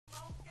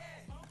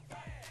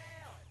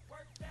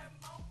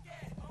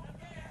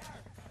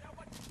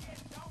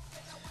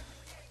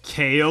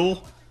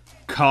Kale,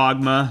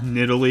 Kog'Maw,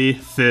 Nidalee,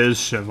 Fizz,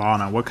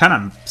 Shyvana. What kind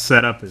of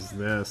setup is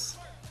this?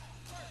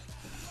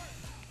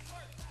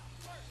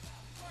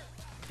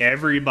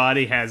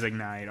 Everybody has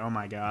Ignite. Oh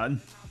my god.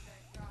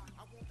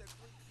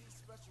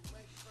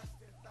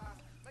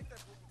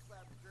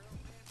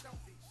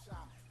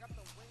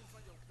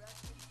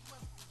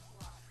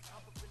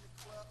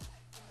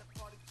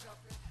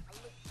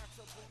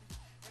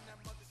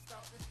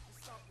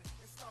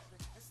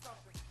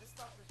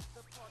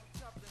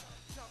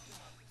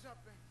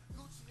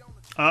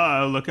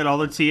 Uh-oh, look at all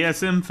the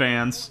TSM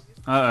fans.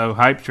 Uh-oh,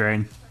 hype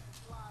train.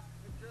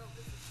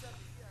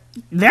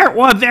 They're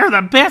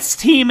the best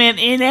team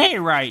in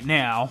NA right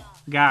now,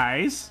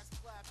 guys.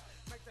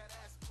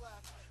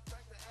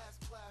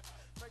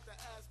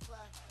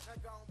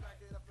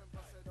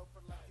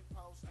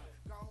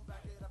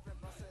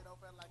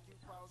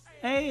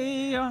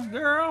 Hey,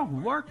 girl,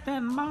 work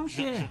that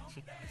monkey.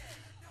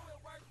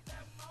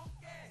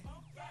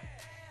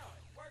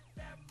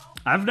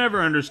 I've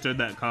never understood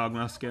that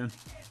Kog'Maw skin.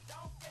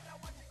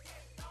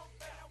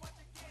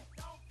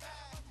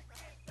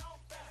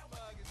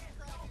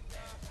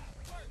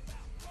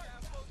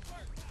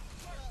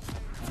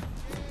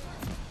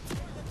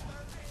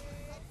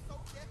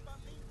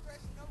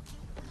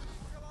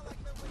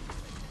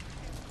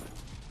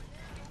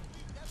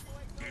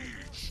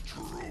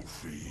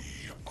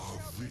 Trophy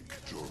of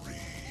victory.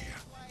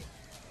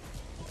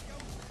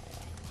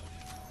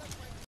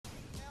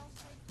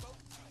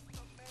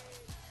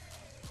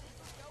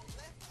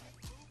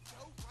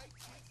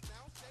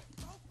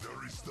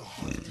 There is the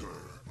hunter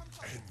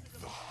and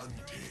the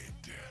hunted.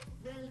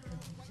 Welcome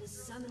to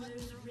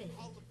Summoner's Rift.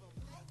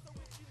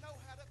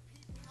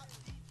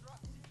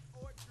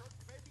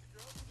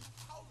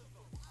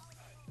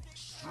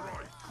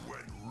 Strike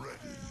when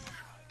ready.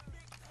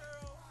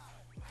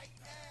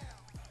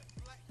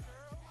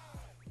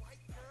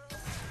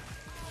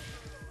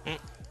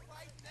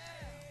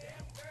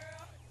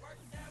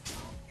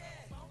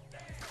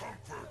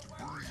 Comfort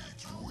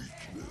breeds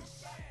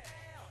weakness.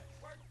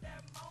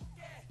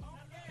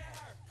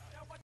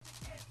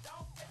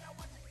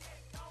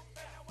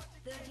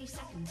 30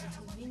 seconds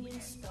until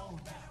minions spawn.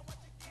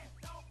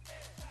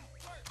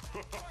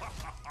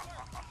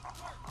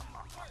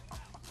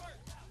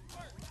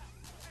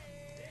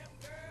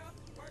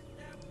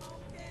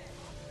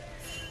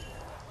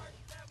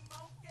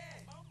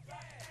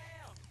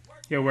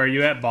 Yo, where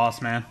you at,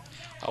 boss man?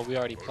 Oh, we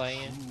already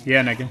playing?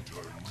 Yeah, nigga.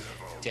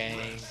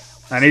 Dang.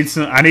 I need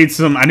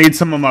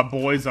some of my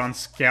boys on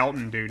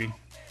scouting duty.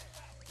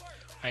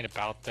 I ain't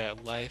about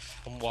that life.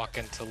 I'm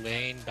walking to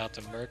lane, about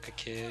to murk a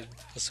kid.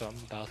 That's what I'm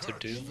about to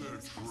do.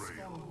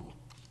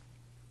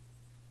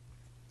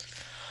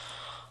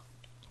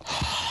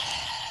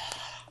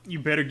 You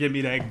better give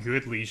me that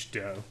good leash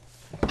dough.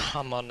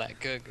 I'm on that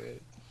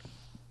good.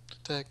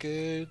 That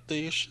good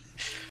leash.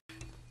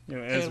 Yo,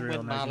 And Ezreal,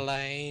 with my nigga.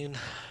 lane.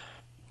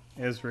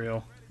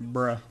 Ezreal,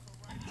 bruh.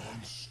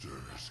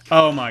 Monsters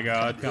Oh my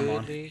god, come Good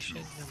on. leash.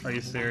 Are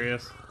you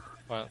serious?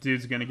 What?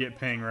 Dude's gonna get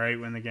ping right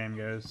when the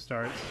game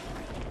starts.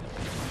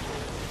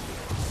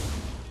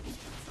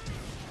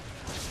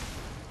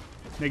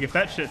 Nigga, if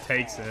that shit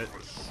takes it.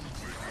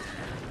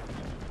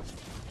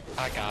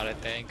 I got it,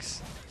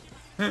 thanks.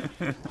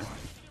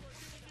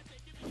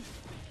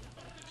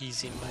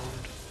 Easy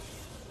mode.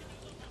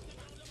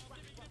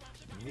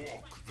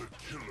 walk the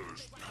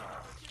killer's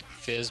path.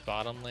 Fizz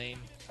bottom lane.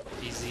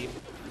 Easy.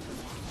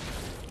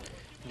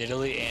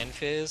 Nidalee and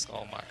Fizz?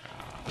 Oh my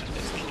god,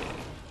 this kid.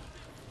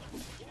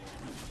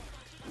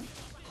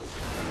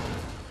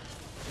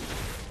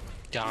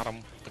 Got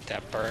him with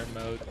that burn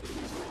mode.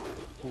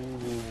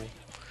 Ooh,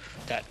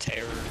 that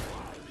terror.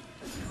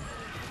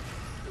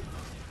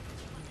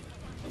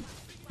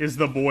 Is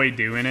the boy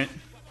doing it?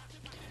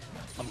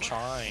 I'm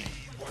trying.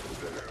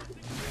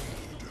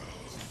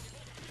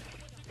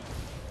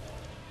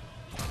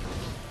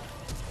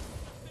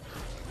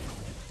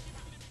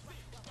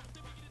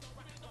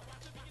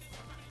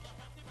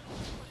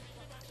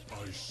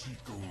 I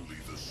seek only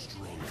the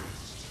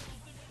strongest.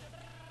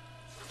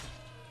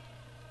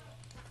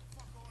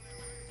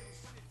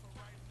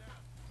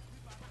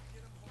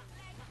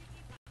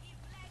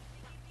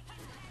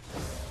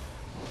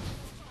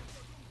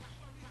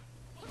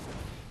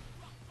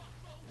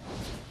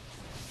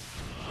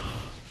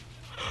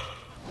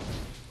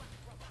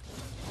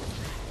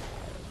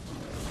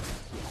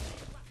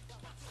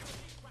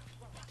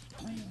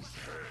 Whose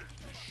head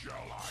shall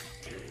I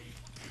take?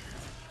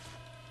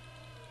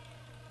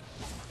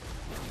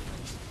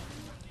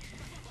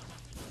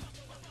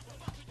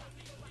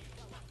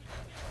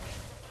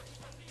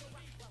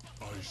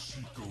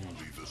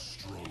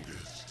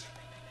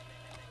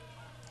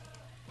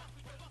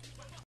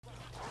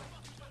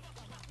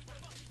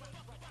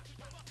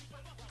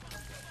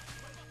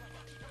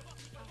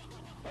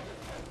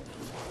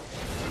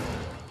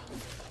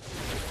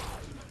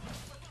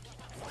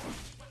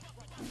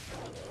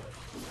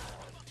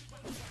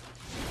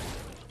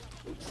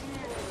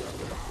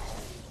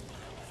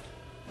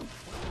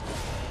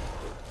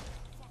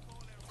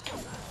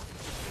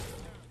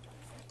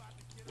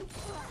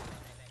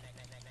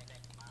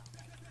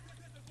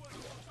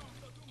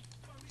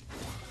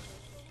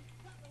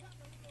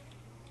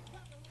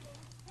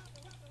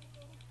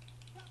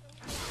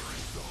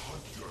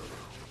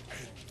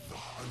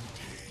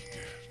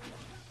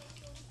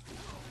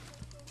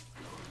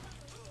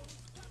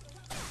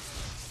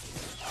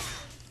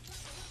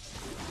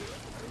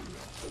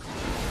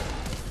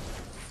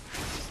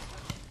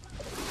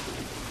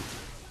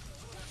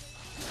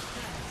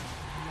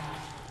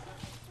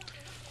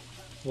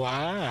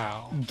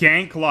 Wow.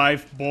 Gank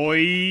life, boy.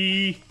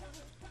 A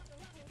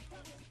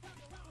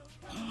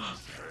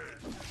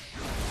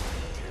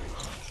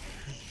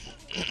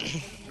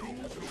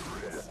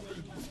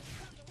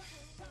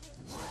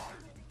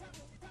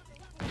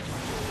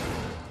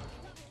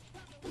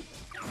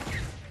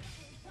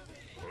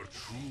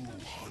true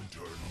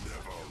hunter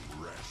never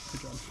rests.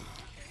 Good job.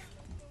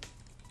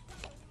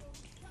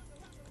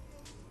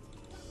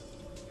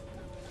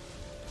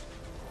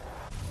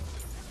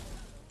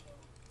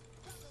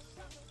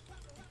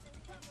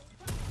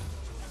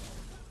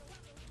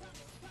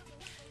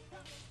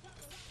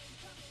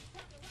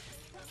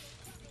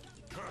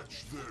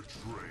 Catch their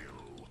trail.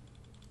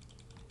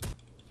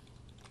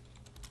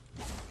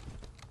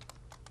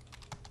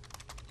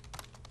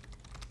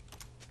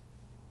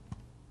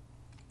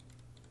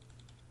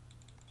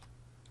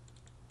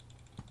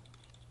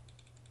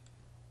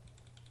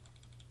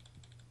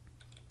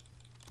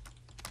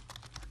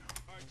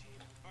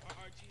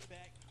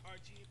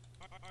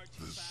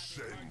 The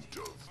scent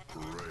of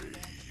prey.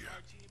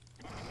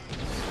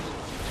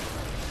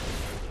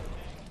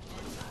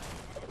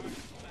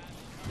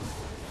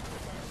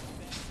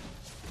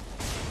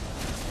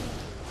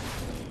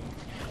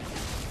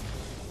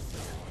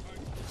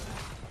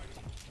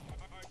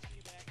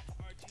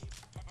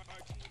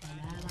 An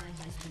ally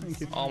has been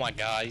Thank you. Oh my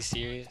god, are you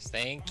serious?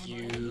 Thank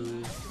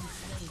you.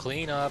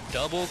 Clean up,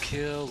 double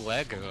kill,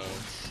 Lego.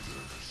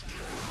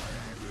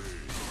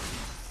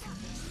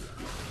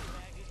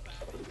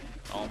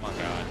 Oh my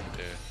god,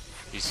 dude.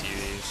 You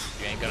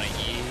serious? You ain't gonna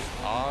eat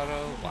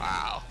auto?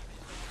 Wow.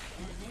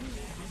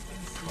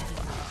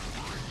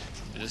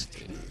 This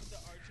dude.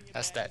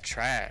 That's that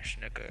trash,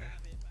 nigga.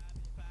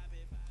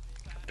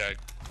 That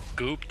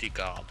goopty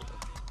goblin.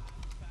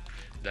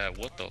 That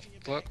what the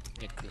fuck,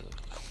 nigga?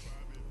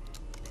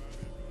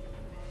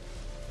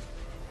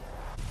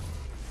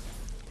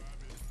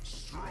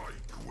 Strike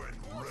when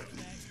ready.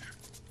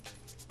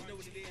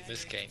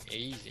 This game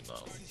easy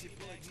mode.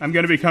 I'm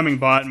gonna be coming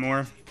bot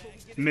more.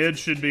 Mid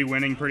should be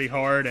winning pretty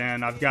hard,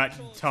 and I've got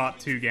top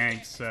 2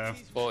 ganks, so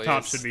Well, top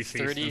it's should be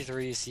feasting.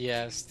 33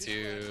 CS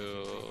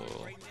to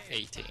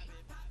 18.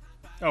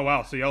 Oh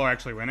wow, so y'all are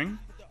actually winning?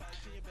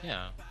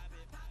 Yeah.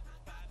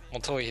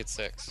 Until we hit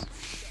 6.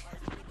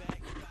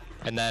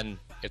 And then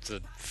it's a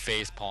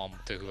face palm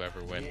to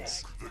whoever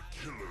wins. The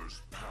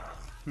killer's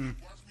path.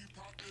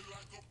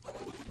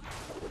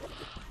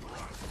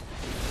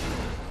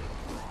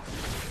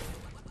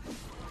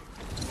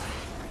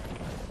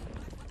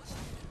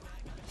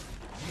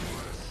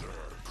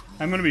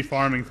 I'm gonna be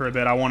farming for a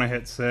bit. I want to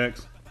hit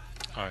 6.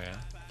 Oh yeah.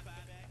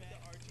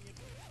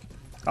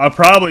 I'll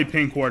probably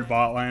pink ward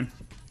bot lane.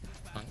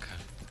 Okay.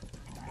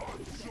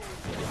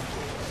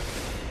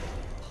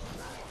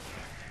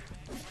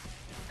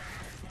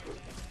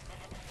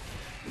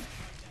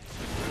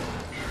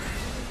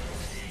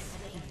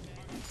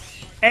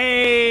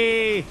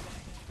 Hey!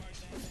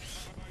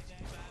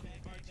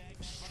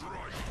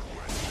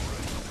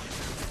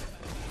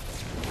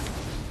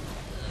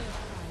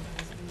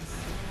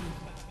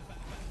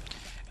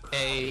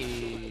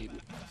 Hey.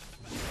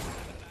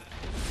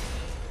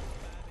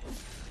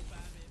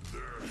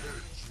 Their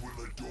heads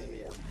will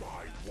adorn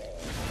my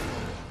wall.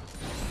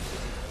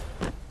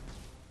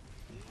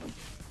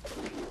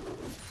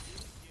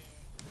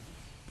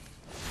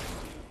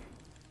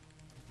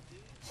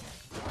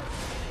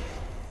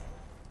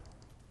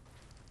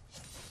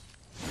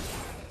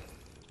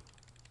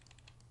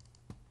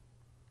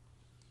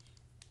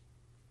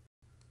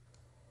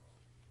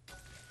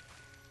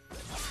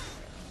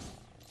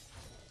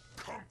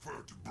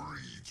 Comfort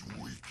breeds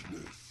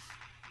weakness.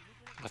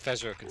 If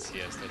Ezra could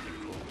see us, that'd be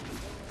cool.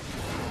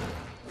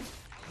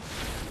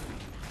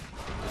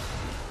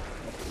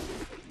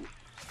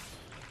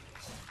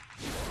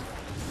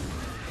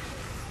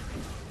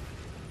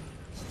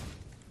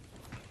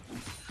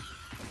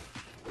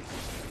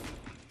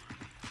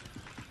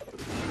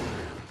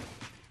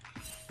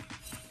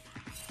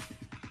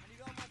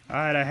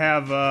 Alright, I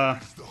have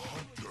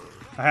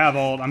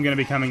ult. I'm gonna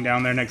be coming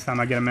down there next time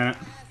I get a minute.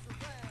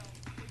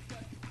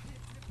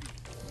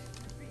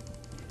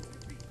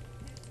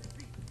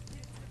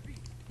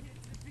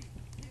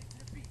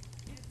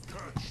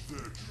 Catch their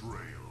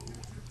trail.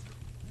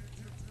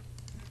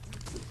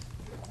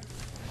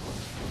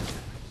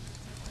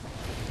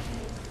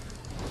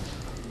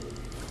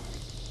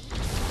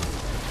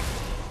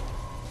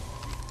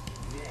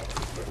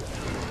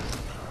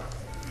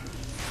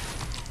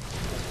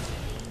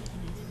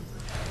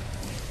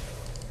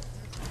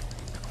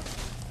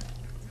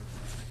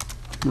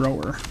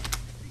 Rower.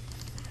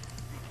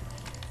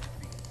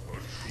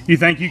 You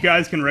think you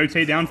guys can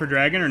rotate down for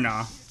dragon or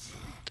nah?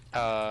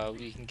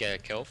 We can get a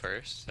kill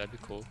first. That'd be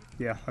cool.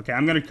 Yeah, okay,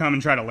 I'm gonna come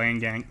and try to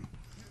lane gank.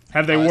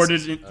 Have they Oh,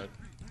 warded this it? is good.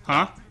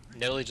 Huh?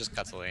 Nidalee just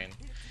cuts a lane.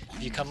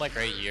 If you come like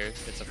right here,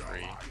 it's a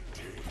free.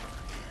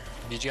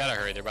 You gotta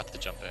hurry, they're about to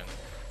jump in.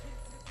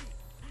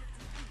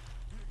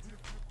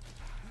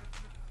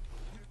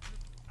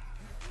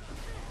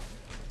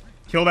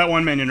 Kill that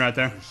one minion right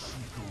there.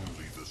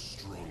 Only the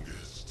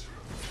strongest.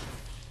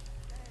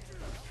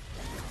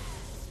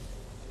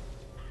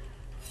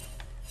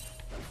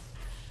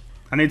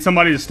 I need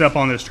somebody to step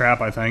on this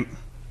trap, I think.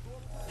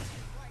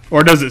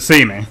 Or does it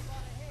see me?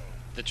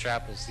 The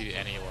trap will see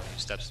anyone who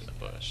steps in the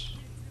bush.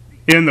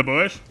 In the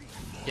bush?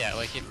 Yeah,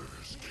 like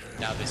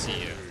now they see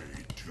you.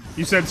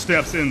 You said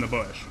steps in the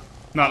bush,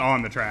 not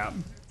on the trap.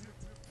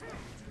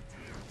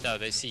 No,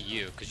 they see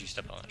you because you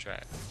stepped on the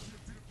trap.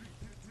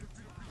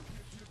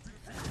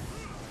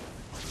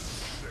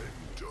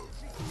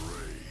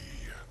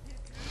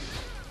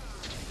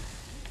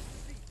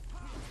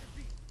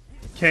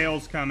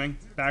 Kale's coming.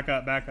 Back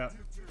up, back up.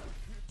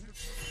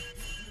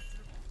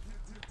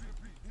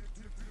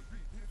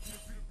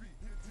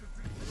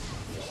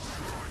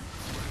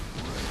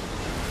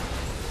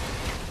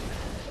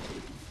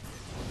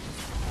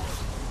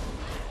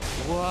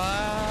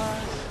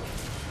 What?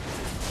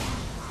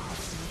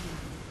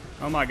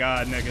 Oh my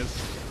god,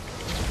 niggas.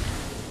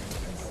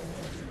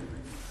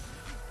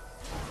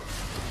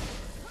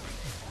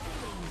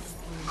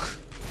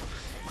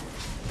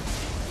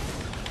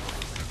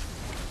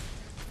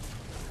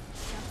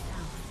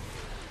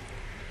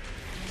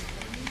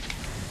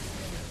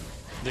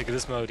 Nigga,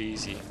 this mode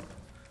easy.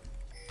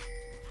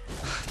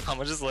 I'm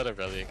gonna just let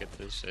Aurelia get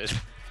this shit.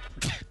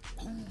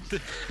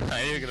 I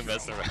ain't even gonna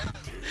mess around.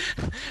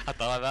 I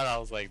thought about it, I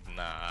was like,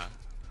 nah.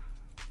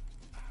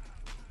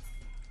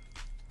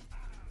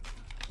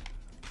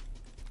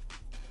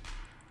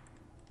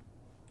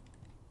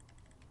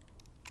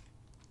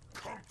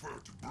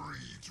 Comfort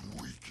breeds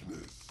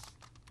weakness.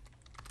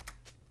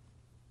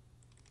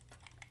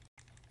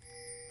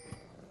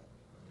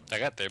 I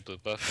got their blue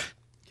buff.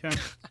 Okay.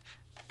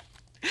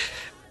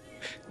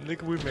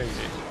 Nigga, we made it.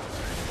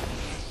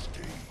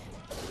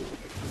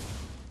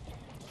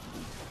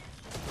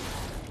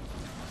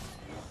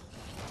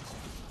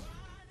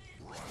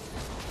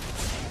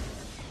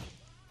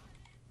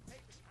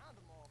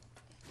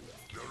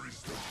 There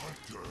is the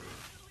hunter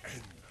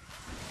and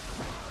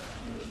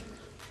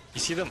You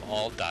see them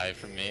all die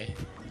from me?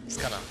 It's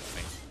kind of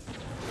funny.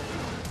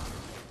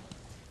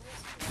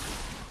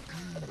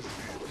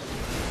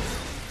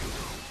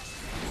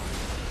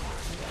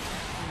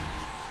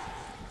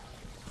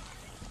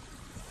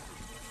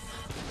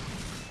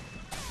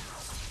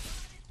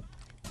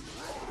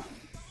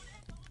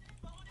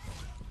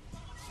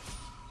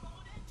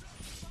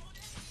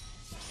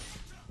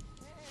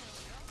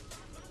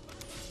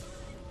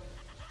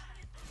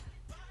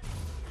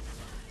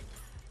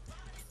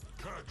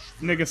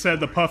 Nigga said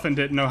the Puffin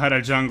didn't know how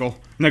to jungle.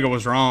 Nigga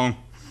was wrong.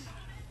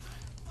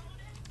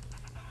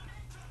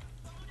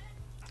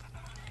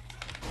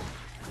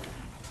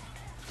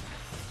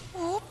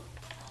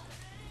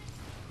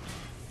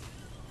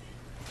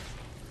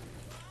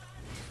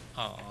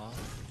 Aww.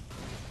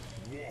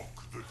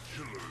 walk the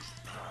killer's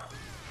path.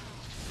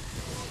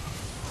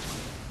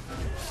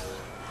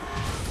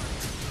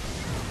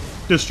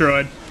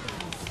 Destroyed.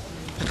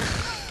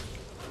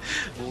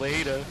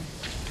 Later.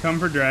 Come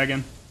for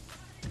dragon.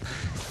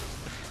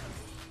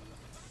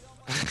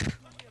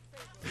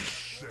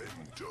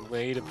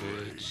 Wait a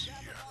bitch.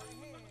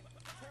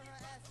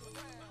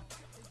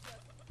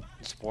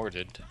 It's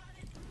warded.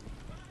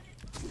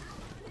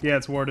 Yeah,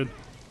 it's warded.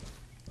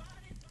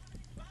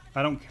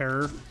 I don't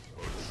care. A true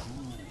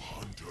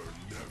hunter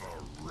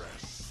never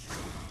rests.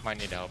 Might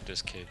need to help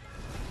this kid.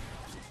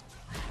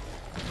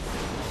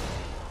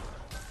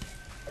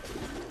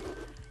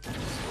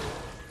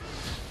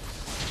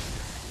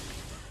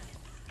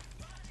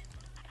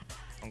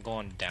 I'm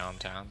going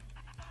downtown.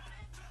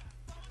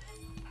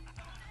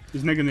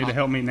 These niggas need to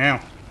help me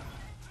now.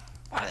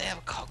 Why do they have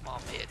a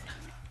Kog'Maw mid?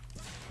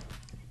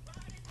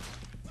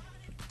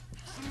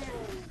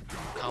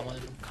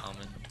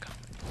 Coming.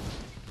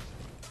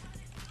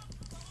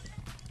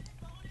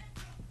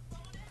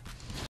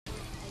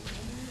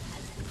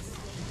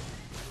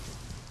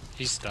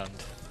 He's stunned.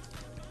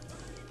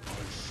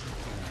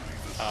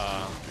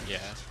 Yeah.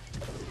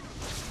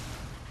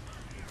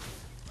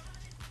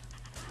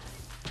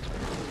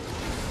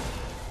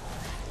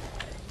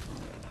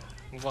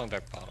 I'm going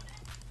back bottom.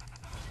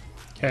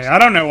 Okay, I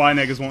don't know why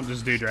niggas won't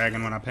just do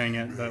dragon when I ping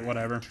it, but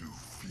whatever.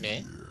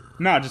 Me?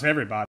 No, just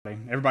everybody.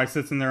 Everybody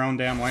sits in their own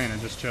damn lane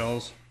and just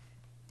chills.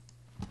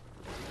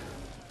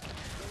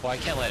 Well, I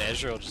can't let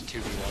Ezreal just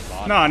 2v1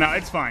 bottom. No,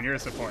 it's fine. You're a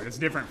support. It's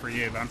different for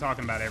you, but I'm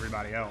talking about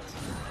everybody else.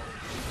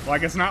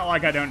 Like, it's not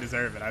like I don't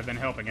deserve it. I've been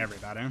helping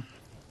everybody.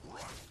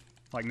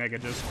 Like,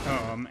 nigga, just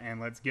come and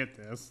let's get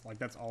this. Like,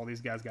 that's all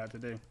these guys got to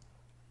do.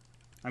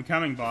 I'm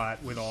coming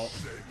bot with ult.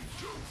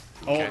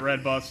 Okay. Ult,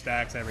 red buff,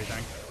 stacks,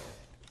 everything.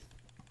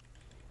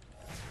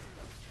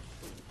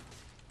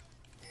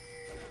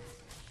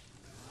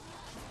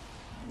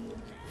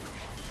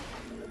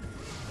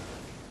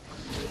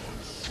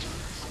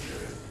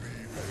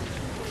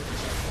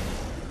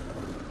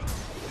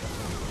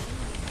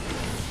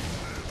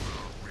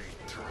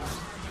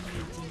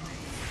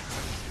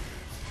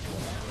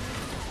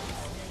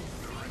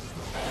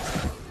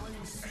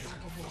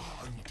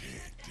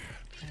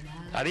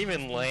 I didn't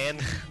even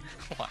land.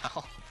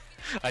 Wow.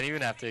 I didn't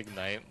even have to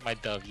ignite. My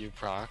W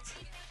procced.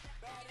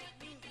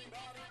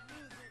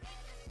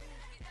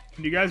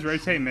 Can you guys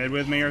rotate mid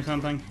with me or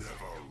something?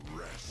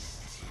 Never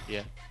rests.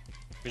 Yeah.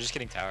 We're just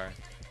getting tower.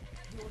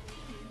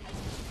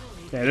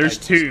 Yeah, there's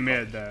two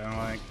mid though.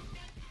 Like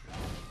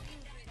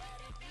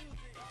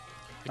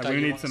We we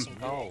you need wanted some.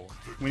 Oh.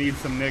 We need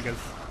some niggas.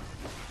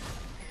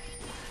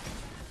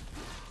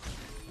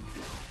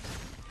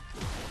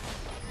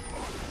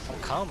 I'm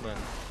coming.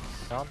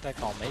 I don't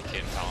think I'll make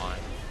it in time.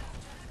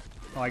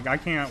 Like I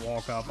can't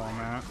walk up on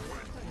that.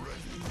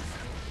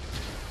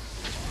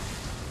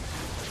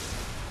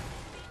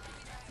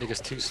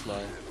 Nigga's too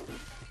slow.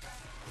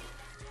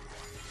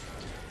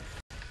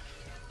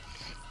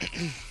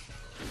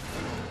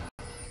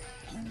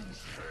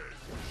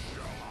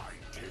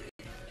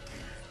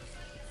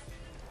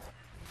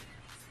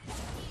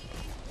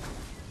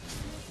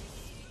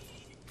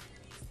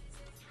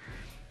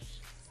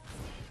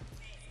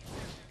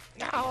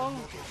 No.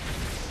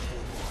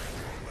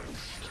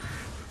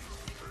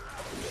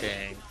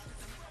 Dang.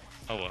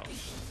 Oh well.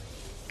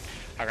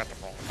 I got the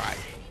wrong fight.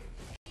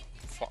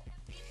 Fuck.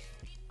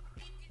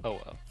 Oh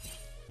well.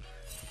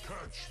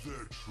 Catch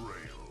their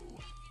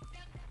trail.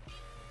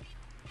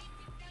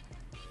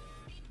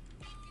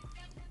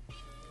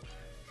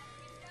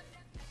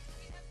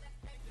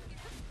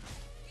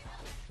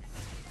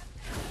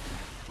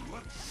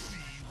 Let's see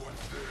what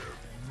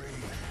they're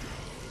made of.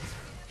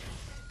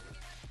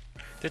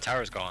 The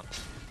tower's gone.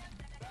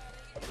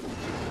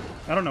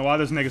 I don't know why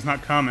this nigga's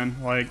not coming.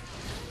 Like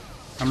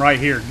I'm right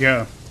here.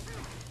 Go.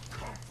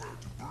 Comfort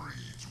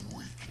breeds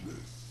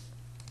weakness.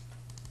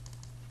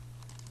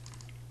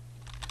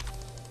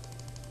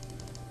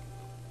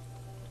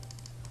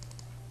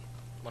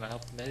 Wanna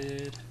help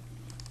mid?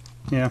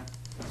 Yeah.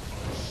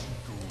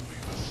 Only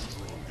the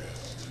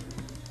strongest.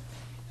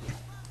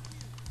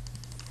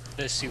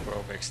 They're super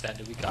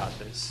overextended. We got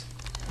this.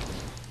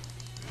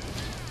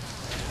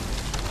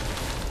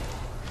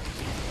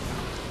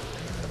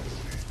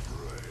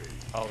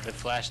 Oh, did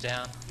flash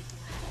down?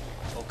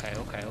 Okay,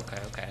 okay, okay,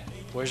 okay.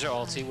 Where's your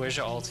ulti? Where's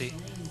your ulti?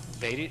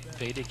 Bait it,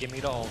 bait it, give me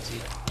the ulti.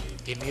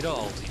 Give me the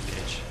ulti,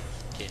 bitch.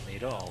 Give me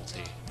the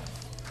ulti.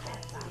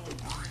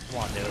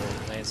 Come on,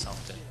 Nidalee, land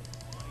something.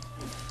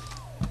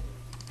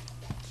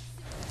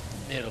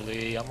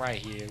 Nidalee, I'm right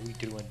here. We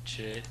doing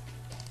shit.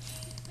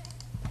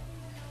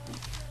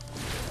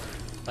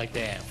 Like,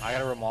 damn, I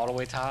gotta roam all the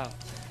way top.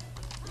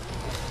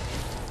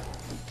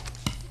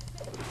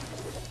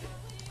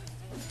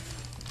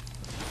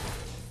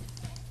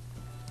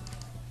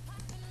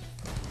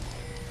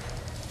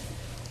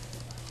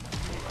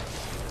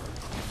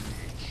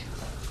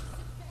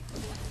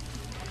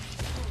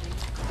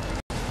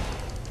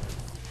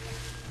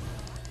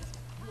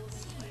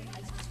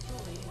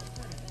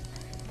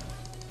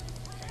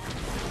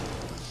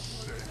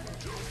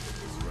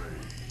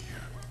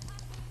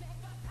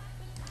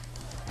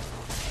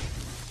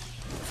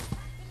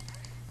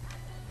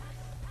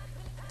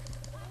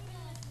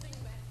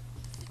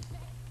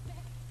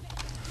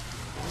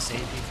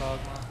 Safety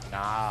Fogma?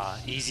 Nah,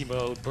 easy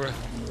mode, bruh.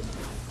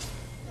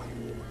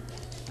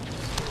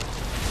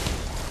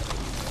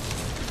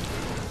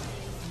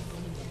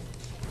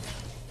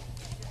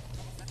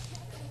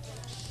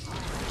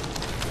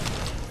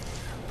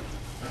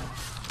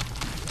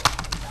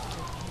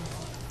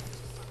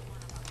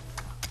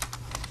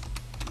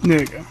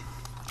 Nigga.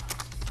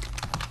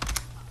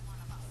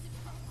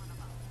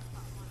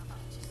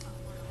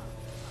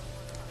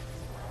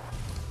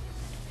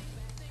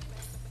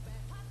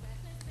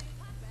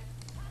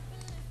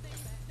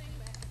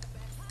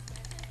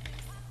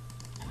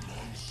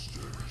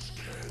 Monsters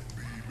can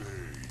be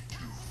made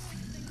to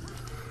fear.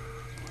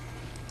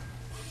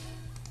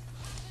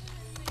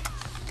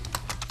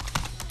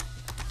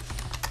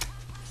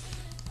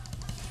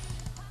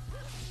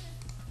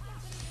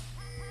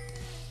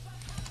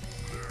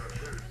 Their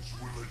heads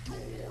will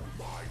adorn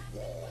my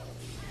wall.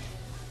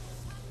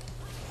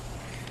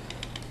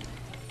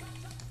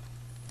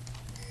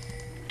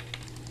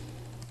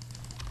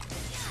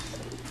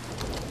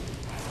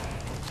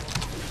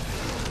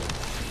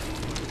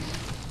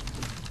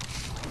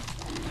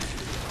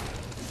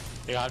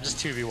 Yeah, I'm just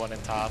 2v1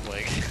 in top,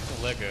 like,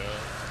 let go.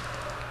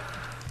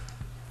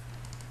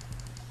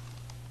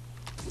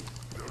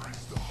 There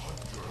is the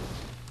hunter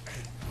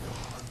and the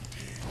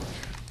hunted.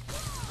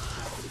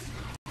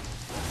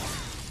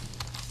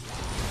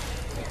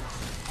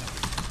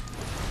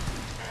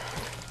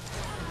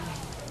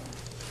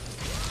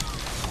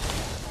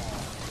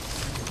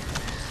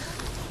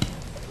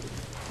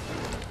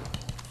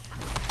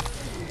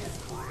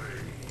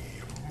 Pray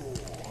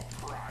more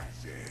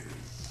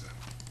prizes.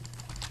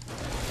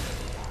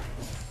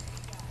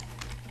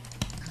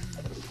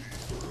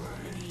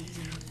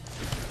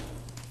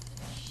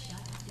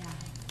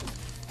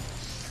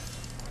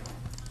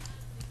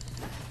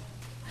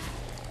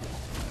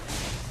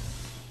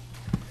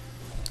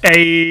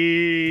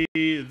 Hey,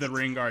 the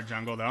Rengar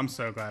jungle though. I'm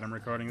so glad I'm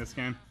recording this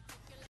game.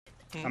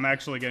 I'm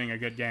actually getting a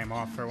good game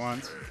off for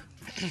once.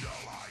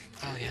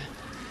 Oh yeah.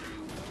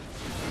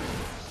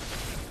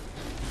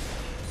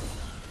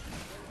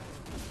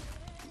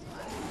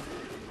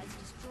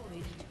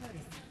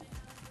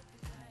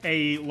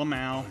 Hey,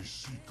 Lamau. I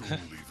seek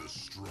only the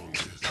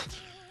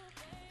strongest.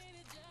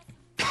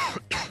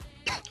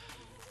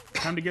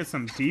 Time to get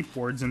some deep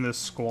wards in this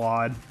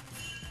squad.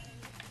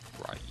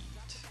 Right.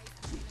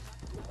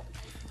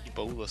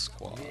 Ebola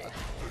squad.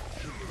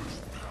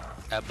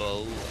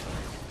 Ebola.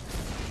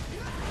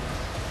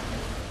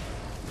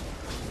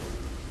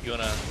 You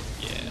wanna,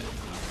 yeah,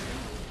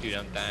 do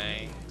them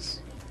things.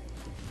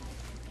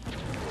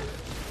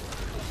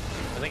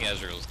 I think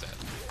Ezreal's dead.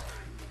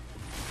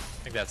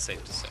 I think that's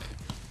safe to say.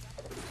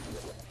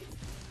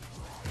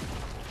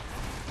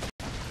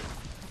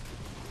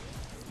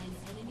 An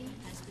enemy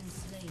has been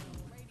slain.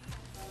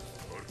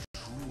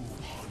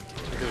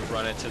 We could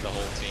run into the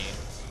whole team.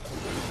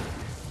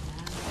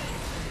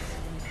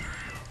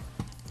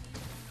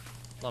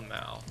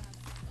 Lamau.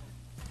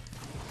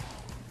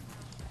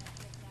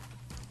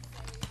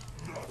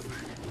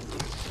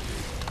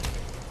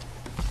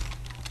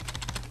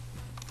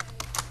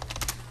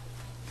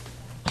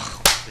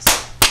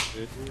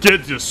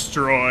 Get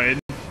destroyed.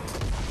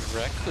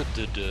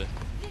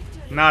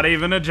 Not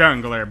even a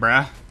jungler,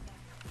 bruh.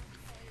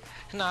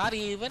 Not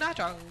even a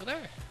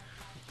jungler.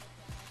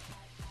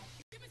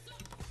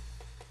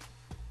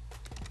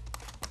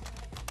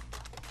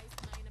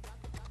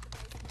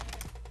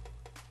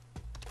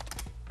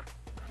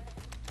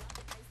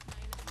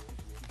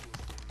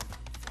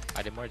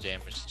 I did more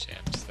damage to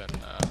champs than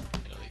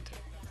Italy did.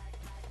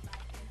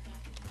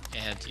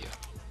 And you.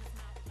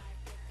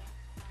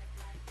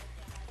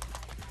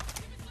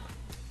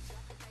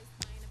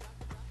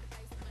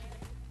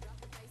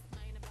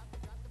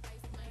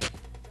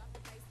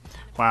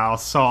 Wow,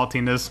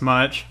 salting this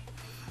much.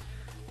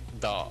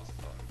 Dog.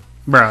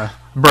 Bruh.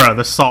 Bruh,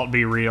 the salt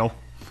be real.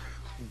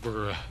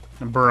 Bruh.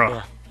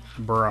 Bruh.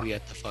 Bruh. We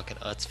at the fucking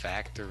Utz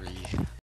factory.